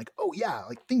has been like, oh yeah,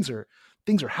 like things are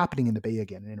happening in the Bay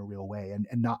again in a real way, and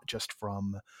not just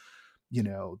from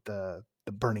the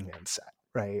Burning Man set,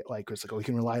 right? Like it's like, we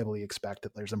can reliably expect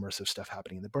that there's immersive stuff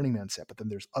happening in the Burning Man set, but then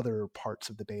there's other parts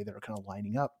of the Bay that are kind of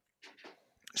lining up.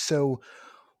 So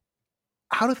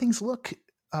how do things look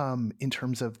in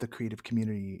terms of the creative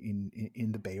community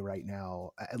in the Bay right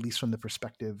now, at least from the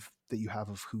perspective that you have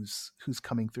of who's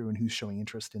coming through and who's showing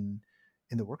interest in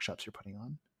the workshops you're putting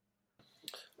on?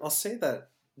 I'll say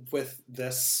that with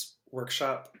this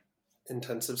workshop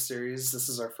intensive series, this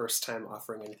is our first time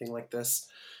offering anything like this.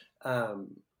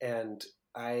 And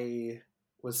I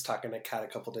was talking to Kat a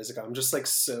couple days ago. I'm just like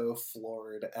so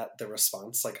floored at the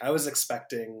response. Like I was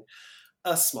expecting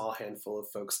a small handful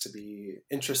of folks to be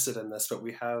interested in this, but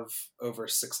we have over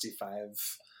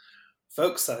 65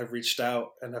 folks that have reached out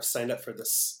and have signed up for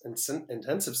this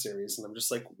intensive series. And I'm just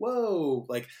like, whoa,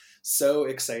 like so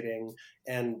exciting.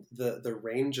 And the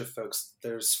range of folks,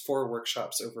 there's 4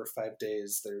 workshops over 5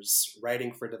 days. There's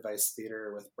writing for device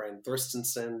theater with Brian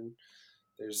Thorstensen.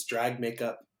 There's drag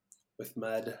makeup with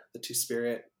Mud, the Two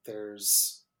Spirit.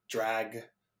 There's drag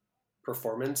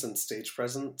performance and stage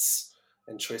presence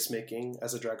and choice making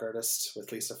as a drag artist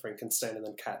with Lisa Frankenstein. And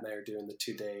then Kat and I are doing the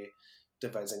 2-day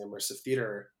devising immersive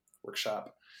theater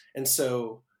workshop. And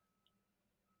so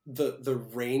the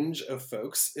range of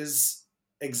folks is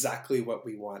exactly what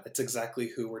we want. It's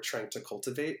exactly who we're trying to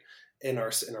cultivate in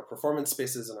our performance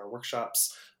spaces and our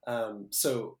workshops.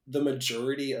 So the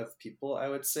majority of people, I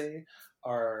would say,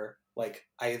 are like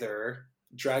either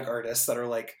drag artists that are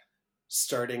like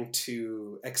starting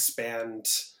to expand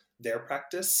their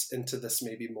practice into this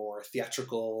maybe more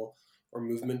theatrical or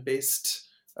movement-based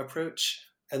approach.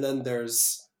 And then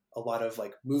there's a lot of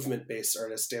like movement-based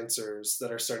artists, dancers that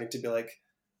are starting to be like,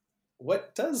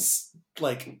 what does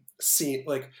like scene,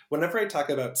 like whenever I talk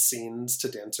about scenes to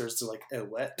dancers, they're like, oh,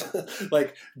 what?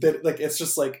 Like that, like it's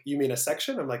just like, you mean a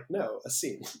section? I'm like, no, a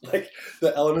scene. Like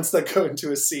the elements that go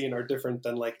into a scene are different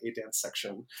than like a dance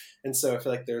section. And so I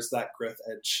feel like there's that growth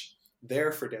edge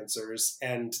there for dancers.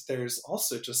 And there's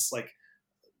also just like,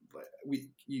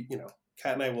 you know,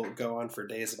 Kat and I will go on for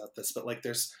days about this, but like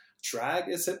there's drag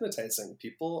is hypnotizing.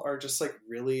 People are just like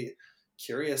really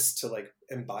curious to like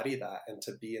embody that and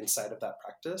to be inside of that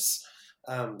practice.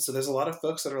 So there's a lot of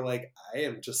folks that are like, I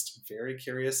am just very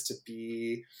curious to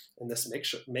be in this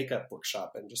makeup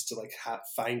workshop and just to like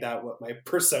find out what my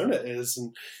persona is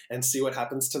and see what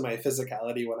happens to my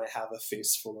physicality when I have a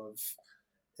face full of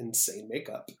insane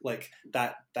makeup. Like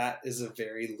that is a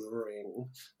very luring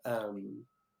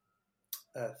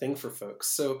thing for folks.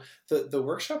 So the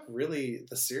workshop, really,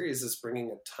 the series is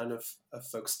bringing a ton of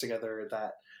folks together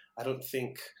that I don't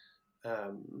think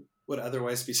would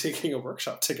otherwise be taking a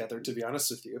workshop together, to be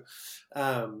honest with you.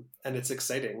 And it's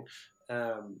exciting.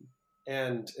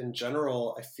 And in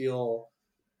general, I feel,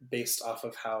 based off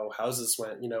of how houses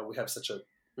went, you know, we have such a,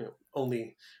 you know,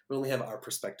 we only have our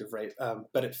perspective, right?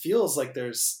 But it feels like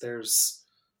there's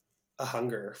a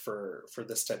hunger for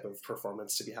this type of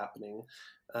performance to be happening.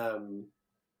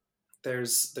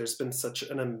 There's been such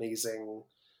an amazing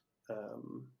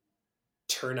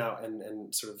turnout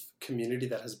and sort of community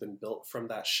that has been built from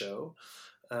that show.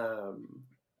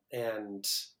 And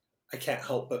I can't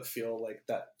help but feel like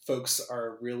that folks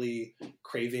are really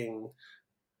craving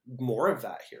more of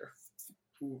that here.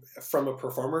 From a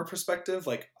performer perspective,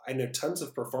 like I know tons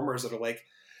of performers that are like,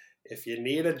 if you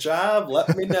need a job,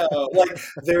 let me know. Like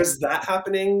there's that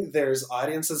happening. There's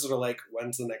audiences that are like,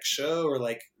 when's the next show? Or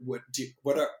like, what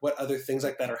other things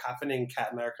like that are happening?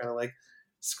 Kat and I are kind of like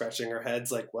scratching our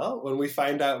heads like, well, when we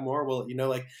find out more, well, you know,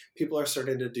 like people are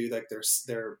starting to do like their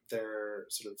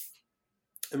sort of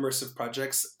immersive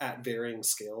projects at varying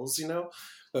scales, you know,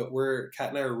 but Kat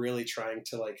and I are really trying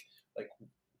to like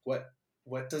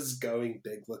what does going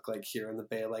big look like here in the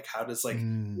Bay? Like, how does like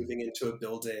moving into a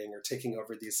building or taking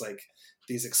over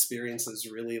these experiences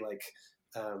really like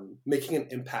making an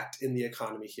impact in the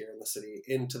economy here in the city,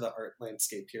 into the art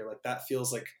landscape here? Like that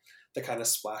feels like the kind of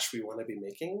splash we want to be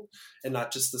making, and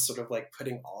not just the sort of like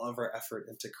putting all of our effort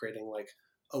into creating like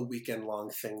a weekend long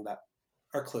thing that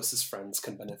our closest friends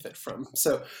can benefit from.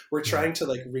 So we're trying to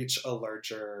like reach a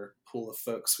larger pool of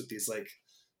folks with these like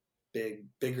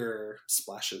bigger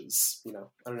splashes, you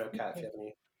know. I don't know, Kat, if you have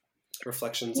any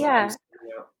reflections on who's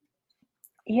coming out.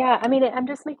 Yeah, I mean, I'm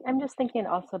just thinking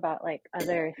also about like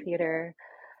other theater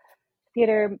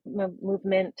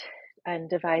movement and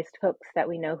devised folks that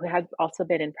we know who have also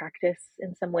been in practice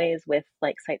in some ways with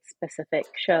like site-specific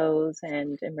shows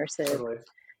and immersive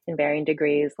in varying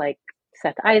degrees. Like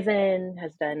Seth Eisen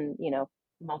has done, you know,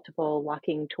 multiple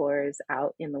walking tours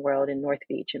out in the world, in North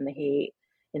Beach, in the Haight,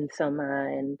 in Soma,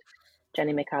 and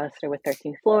Jenny McAllister with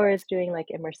 13 Floors doing like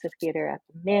immersive theater at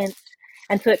the Mint.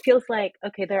 And so it feels like,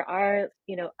 okay, there are,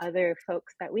 you know, other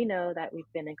folks that we know that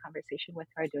we've been in conversation with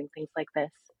who are doing things like this.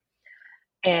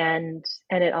 And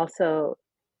it also,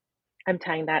 I'm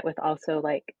tying that with also,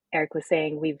 like Eric was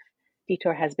saying,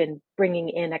 Detour has been bringing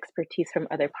in expertise from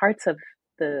other parts of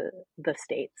the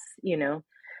states, you know.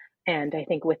 And I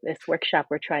think with this workshop,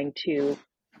 we're trying to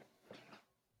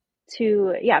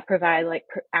provide like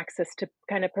access to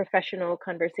kind of professional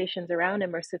conversations around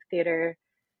immersive theater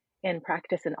and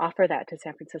practice, and offer that to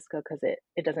San Francisco, because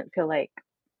it doesn't feel like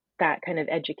that kind of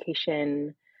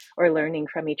education or learning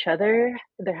from each other,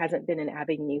 there hasn't been an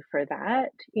avenue for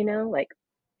that, you know. Like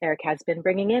Eric has been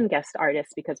bringing in guest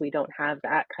artists because we don't have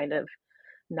that kind of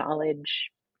knowledge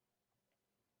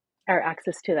or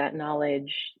access to that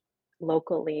knowledge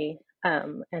locally.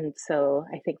 And so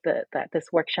I think that this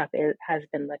workshop has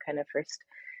been the kind of first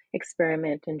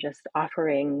experiment in just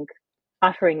offering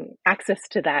access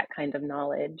to that kind of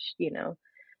knowledge, you know,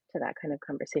 to that kind of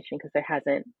conversation, because there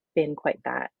hasn't been quite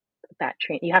that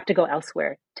train. You have to go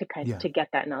elsewhere to get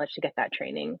that knowledge, to get that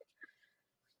training.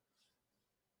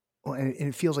 Well, and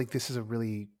it feels like this is a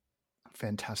really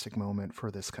fantastic moment for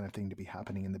this kind of thing to be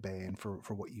happening in the Bay, and for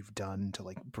what you've done to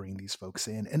like bring these folks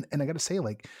in. And I got to say,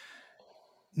 like,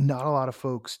 not a lot of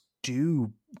folks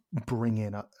do bring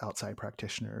in outside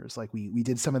practitioners. Like we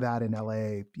did some of that in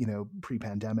LA, you know,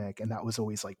 pre-pandemic, and that was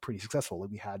always like pretty successful.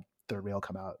 Like we had Third Rail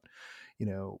come out, you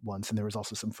know, once, and there was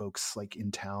also some folks like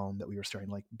in town that we were starting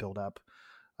to like build up,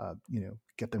 you know,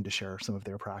 get them to share some of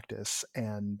their practice.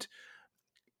 And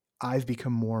I've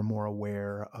become more and more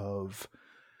aware of,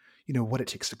 what it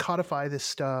takes to codify this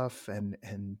stuff, and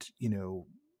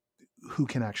who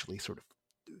can actually sort of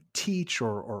teach,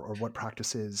 or what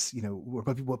practices,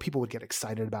 what people would get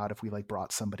excited about if we like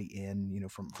brought somebody in,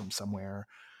 from somewhere.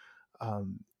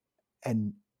 Um,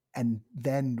 and and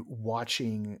then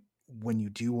watching, when you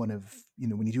do when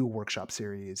you do a workshop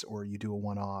series or you do a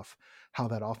one-off, how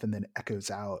that often then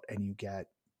echoes out and you get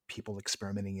people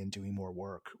experimenting and doing more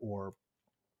work. Or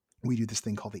we do this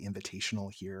thing called the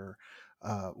Invitational here,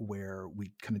 where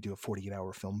we kind of do a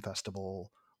 48-hour film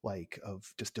festival, like,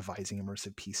 of just devising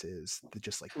immersive pieces that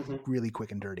just like Mm-hmm. really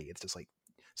quick and dirty. It's just like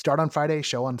start on Friday,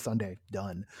 show on Sunday,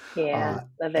 done. Yeah,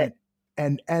 love it.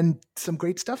 And some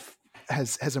great stuff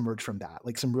has emerged from that,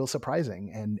 like some real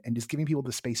surprising, and just giving people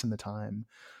the space and the time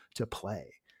to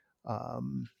play.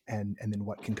 And then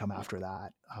what can come after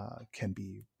that can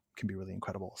be really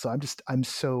incredible. So I'm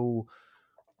so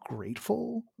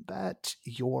grateful that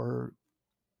you're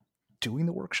doing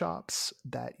the workshops,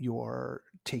 that you're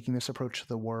taking this approach to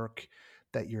the work,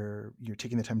 that you're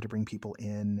taking the time to bring people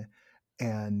in,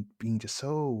 and being just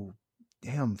so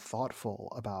damn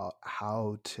thoughtful about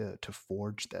how to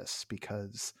forge this.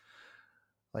 Because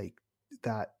like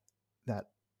that that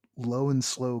low and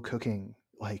slow cooking,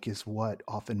 like, is what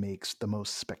often makes the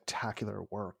most spectacular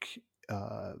work.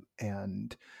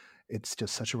 And it's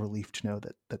just such a relief to know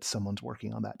that someone's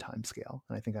working on that time scale.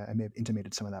 And I think I may have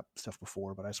intimated some of that stuff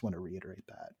before, but I just want to reiterate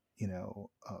that,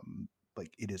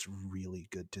 like, it is really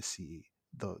good to see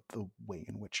the way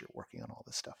in which you're working on all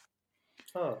this stuff.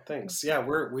 Oh, thanks. Yeah,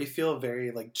 we feel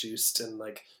very like juiced and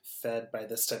like fed by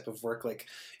this type of work. Like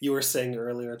you were saying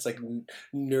earlier, it's like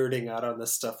nerding out on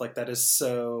this stuff. Like that is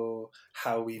so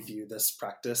how we view this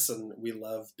practice, and we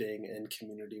love being in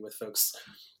community with folks,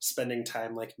 spending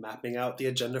time like mapping out the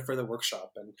agenda for the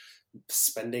workshop and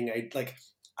spending like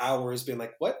hours being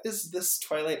like, what is this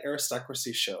Twilight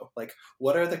aristocracy show? Like,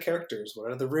 what are the characters?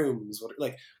 What are the rooms? What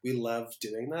like we love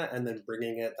doing that, and then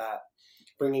bringing it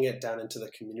down into the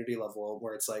community level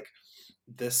where it's like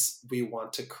this, we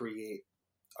want to create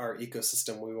our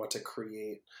ecosystem. We want to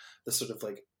create the sort of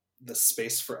like the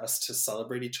space for us to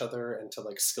celebrate each other and to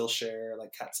like skill share,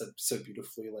 like Kat said so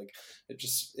beautifully. Like it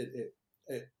just,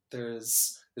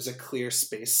 there's a clear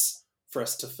space for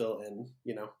us to fill in,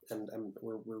 and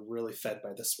we're really fed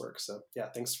by this work. So yeah,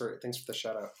 thanks for the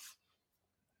shout out.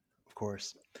 Of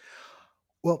course.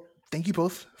 Well, thank you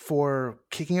both for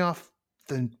kicking off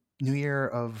the new year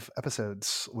of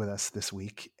episodes with us this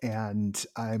week. And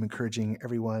I'm encouraging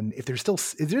everyone, is there still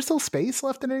space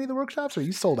left in any of the workshops, or are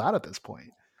you sold out at this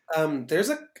point?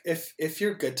 There's if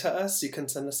you're good to us, you can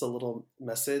send us a little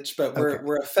message, but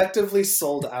we're effectively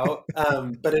sold out.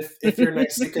 But if you're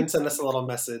nice, you can send us a little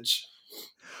message.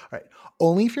 All right.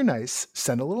 Only if you're nice,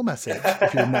 send a little message.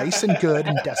 If you're nice and good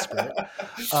and desperate.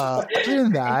 Other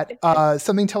than that,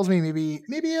 something tells me maybe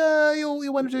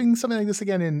you'll end up doing something like this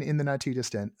again in the not too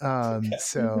distant.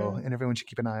 So, and everyone should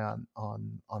keep an eye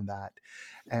on that,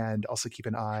 and also keep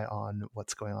an eye on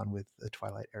what's going on with the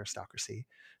Twilight aristocracy.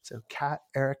 So, Kat,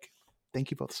 Eric, thank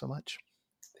you both so much.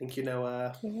 Thank you,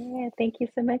 Noah. Yeah, thank you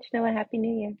so much, Noah. Happy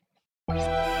New Year.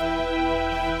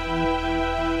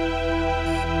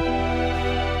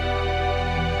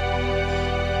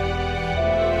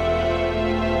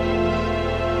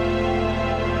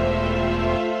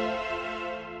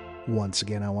 Once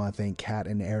again, I want to thank Kat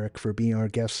and Eric for being our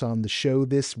guests on the show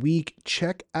this week.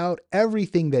 Check out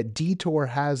everything that Detour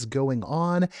has going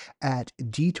on at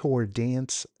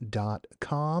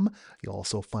detourdance.com. You'll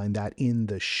also find that in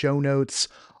the show notes,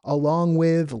 along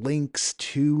with links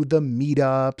to the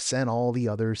meetups and all the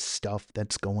other stuff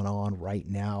that's going on right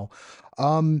now.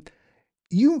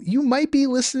 You might be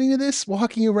listening to this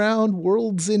walking around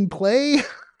Worlds in Play.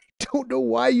 Don't know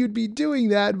why you'd be doing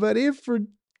that, but if for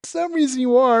some reason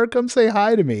you are, come say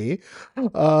hi to me.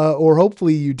 Or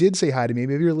hopefully you did say hi to me.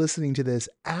 Maybe you're listening to this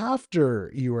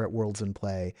after you were at Worlds in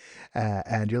Play,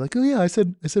 and you're like, oh yeah, I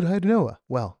said hi to Noah.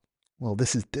 Well,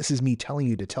 this is me telling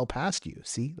you to tell past you.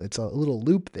 See, it's a little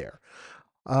loop there.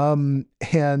 I'm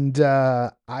in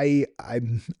this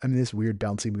weird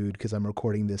bouncy mood because I'm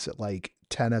recording this at like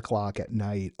 10 o'clock at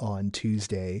night on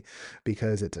Tuesday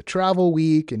because it's a travel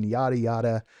week and yada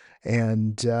yada.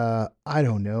 And I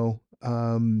don't know.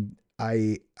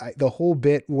 I the whole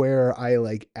bit where I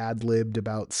like ad-libbed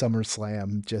about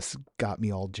SummerSlam just got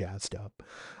me all jazzed up.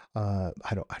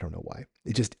 I don't know why.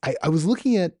 It just I was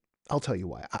looking at, I'll tell you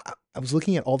why. I was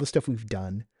looking at all the stuff we've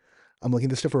done. I'm looking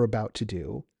at the stuff we're about to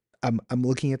do. I'm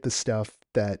looking at the stuff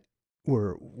that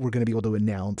we're going to be able to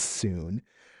announce soon.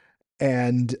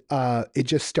 And it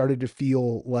just started to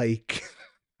feel like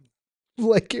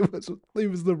like it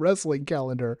was the wrestling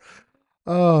calendar.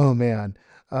 Oh man.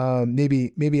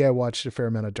 Maybe I watched a fair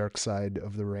amount of Dark Side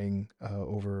of the Ring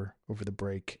over the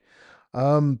break.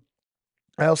 Um,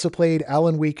 I also played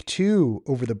Alan Wake 2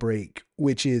 over the break,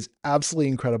 which is absolutely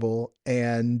incredible.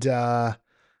 And I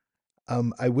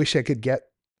wish I could get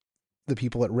the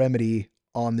people at Remedy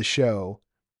on the show.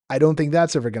 I don't think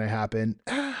that's ever going to happen.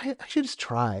 I should just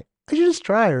try. I should just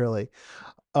try, really.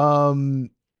 Because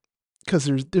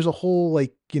there's a whole,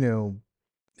 like,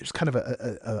 there's kind of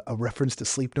a reference to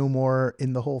Sleep No More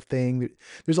in the whole thing.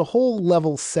 There's a whole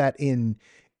level set in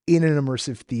an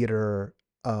immersive theater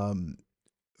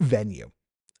venue.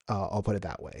 I'll put it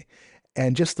that way.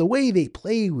 And just the way they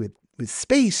play with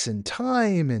space and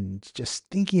time and just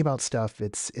thinking about stuff,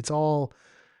 it's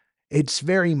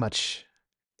very much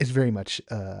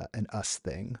an us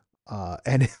thing.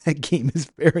 And that game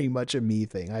is very much a me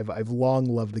thing. I've long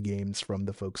loved the games from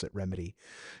the folks at Remedy.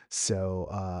 So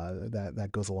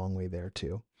that goes a long way there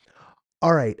too.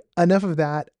 All right, enough of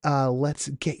that. Let's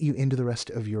get you into the rest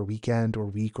of your weekend or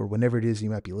week or whenever it is you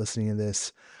might be listening to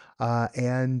this.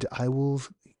 And I will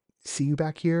see you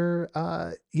back here,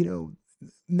 the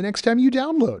next time you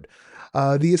download.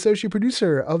 The associate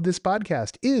producer of this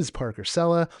podcast is Parker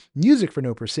Sella. Music for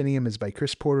No Proscenium is by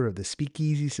Chris Porter of the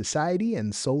Speakeasy Society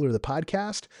and Solar the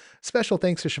Podcast. Special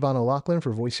thanks to Siobhan O'Loughlin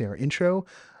for voicing our intro.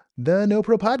 The No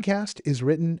Pro Podcast is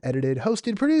written, edited,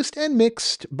 hosted, produced, and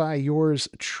mixed by yours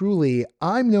truly.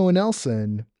 I'm Noah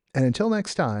Nelson, and until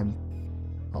next time,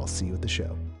 I'll see you at the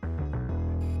show.